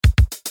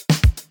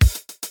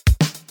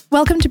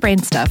Welcome to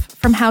BrainStuff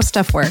from How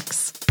Stuff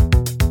Works.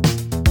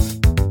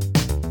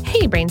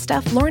 Hey,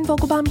 BrainStuff, Lauren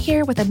Vogelbaum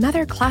here with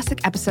another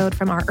classic episode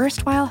from our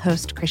erstwhile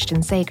host,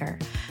 Christian Sager.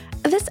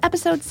 This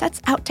episode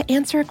sets out to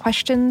answer a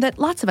question that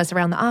lots of us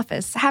around the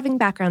office, having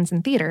backgrounds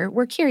in theater,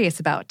 were curious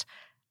about.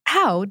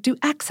 How do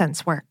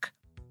accents work?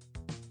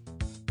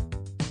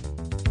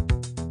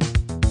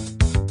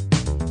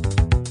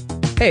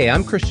 Hey,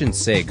 I'm Christian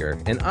Sager,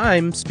 and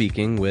I'm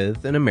speaking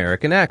with an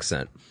American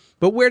accent.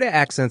 But where do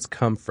accents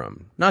come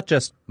from? Not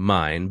just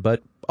mine,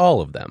 but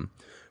all of them.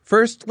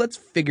 First, let's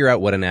figure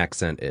out what an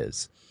accent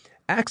is.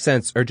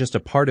 Accents are just a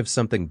part of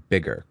something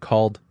bigger,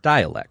 called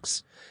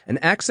dialects. An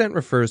accent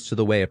refers to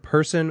the way a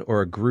person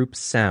or a group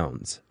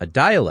sounds. A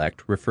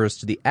dialect refers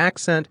to the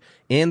accent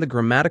and the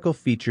grammatical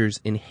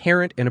features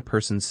inherent in a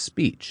person's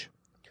speech.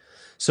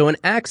 So an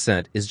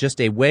accent is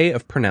just a way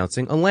of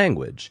pronouncing a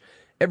language.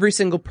 Every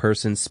single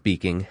person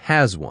speaking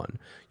has one.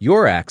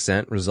 Your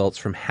accent results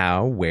from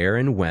how, where,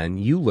 and when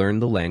you learn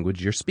the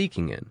language you're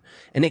speaking in,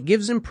 and it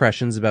gives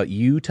impressions about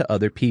you to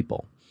other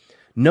people.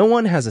 No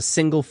one has a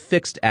single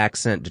fixed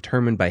accent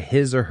determined by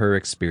his or her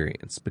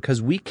experience,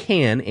 because we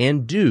can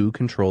and do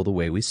control the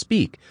way we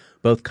speak,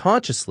 both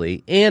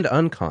consciously and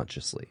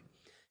unconsciously.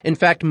 In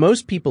fact,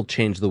 most people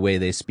change the way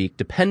they speak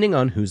depending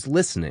on who's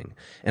listening,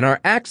 and our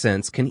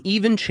accents can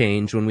even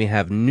change when we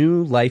have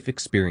new life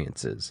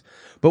experiences.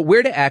 But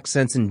where do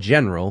accents in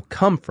general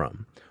come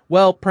from?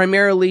 Well,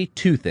 primarily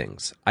two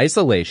things: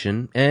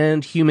 isolation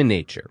and human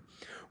nature.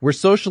 We're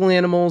social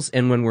animals,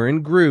 and when we're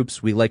in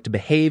groups, we like to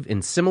behave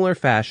in similar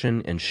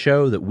fashion and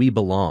show that we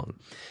belong.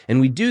 And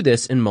we do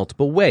this in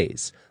multiple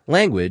ways.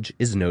 Language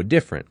is no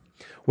different.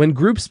 When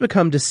groups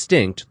become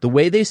distinct, the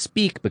way they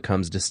speak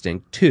becomes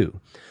distinct too.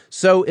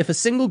 So if a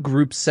single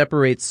group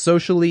separates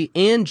socially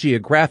and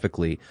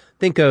geographically,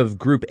 think of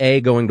Group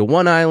A going to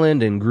one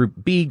island and Group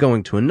B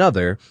going to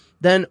another,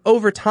 then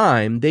over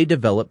time they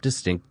develop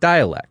distinct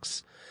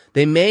dialects.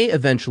 They may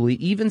eventually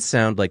even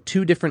sound like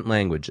two different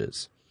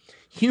languages.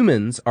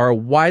 Humans are a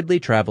widely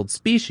traveled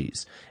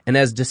species, and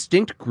as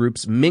distinct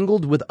groups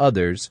mingled with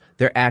others,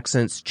 their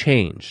accents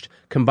changed,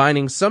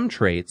 combining some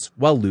traits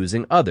while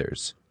losing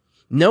others.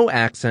 No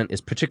accent is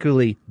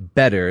particularly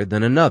better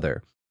than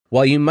another.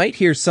 While you might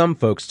hear some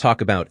folks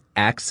talk about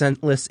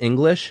accentless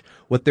English,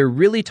 what they're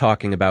really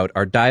talking about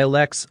are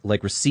dialects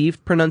like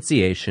received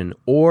pronunciation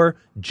or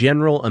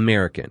general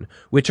American,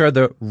 which are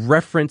the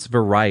reference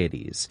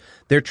varieties.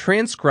 They're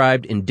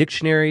transcribed in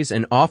dictionaries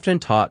and often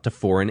taught to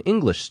foreign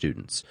English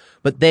students,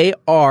 but they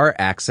are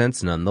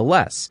accents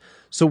nonetheless.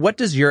 So what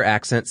does your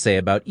accent say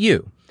about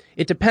you?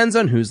 It depends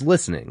on who's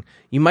listening.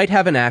 You might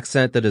have an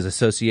accent that is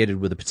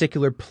associated with a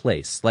particular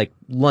place, like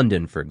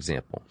London, for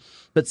example.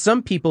 But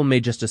some people may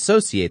just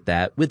associate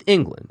that with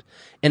England.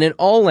 And in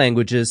all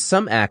languages,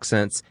 some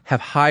accents have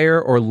higher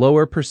or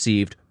lower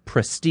perceived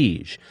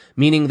prestige,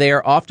 meaning they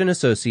are often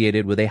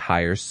associated with a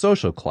higher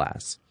social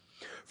class.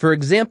 For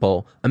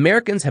example,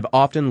 Americans have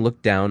often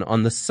looked down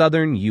on the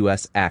Southern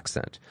U.S.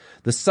 accent.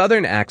 The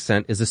Southern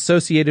accent is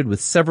associated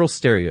with several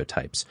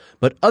stereotypes,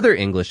 but other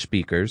English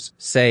speakers,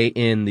 say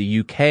in the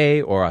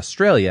UK or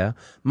Australia,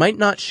 might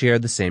not share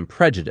the same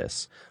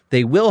prejudice.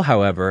 They will,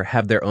 however,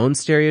 have their own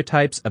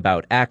stereotypes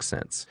about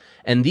accents,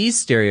 and these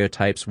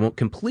stereotypes won't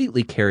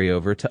completely carry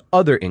over to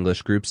other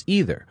English groups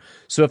either.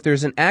 So if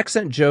there's an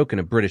accent joke in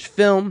a British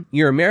film,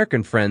 your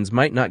American friends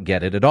might not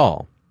get it at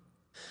all.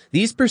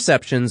 These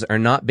perceptions are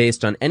not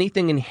based on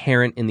anything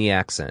inherent in the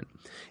accent.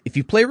 If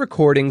you play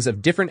recordings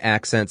of different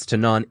accents to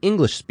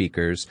non-English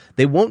speakers,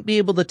 they won't be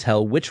able to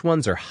tell which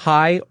ones are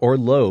high or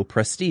low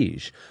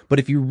prestige. But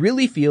if you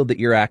really feel that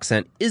your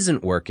accent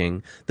isn't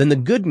working, then the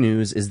good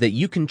news is that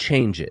you can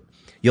change it.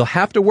 You'll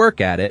have to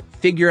work at it,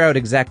 figure out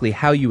exactly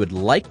how you would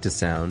like to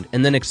sound,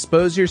 and then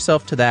expose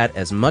yourself to that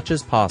as much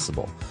as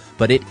possible.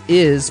 But it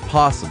is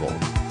possible.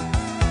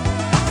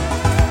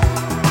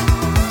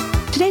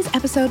 Today's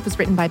episode was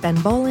written by Ben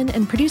Bolin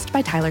and produced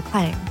by Tyler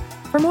Klang.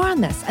 For more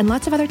on this and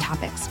lots of other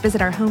topics,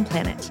 visit our home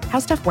planet,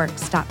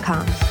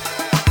 howstuffworks.com.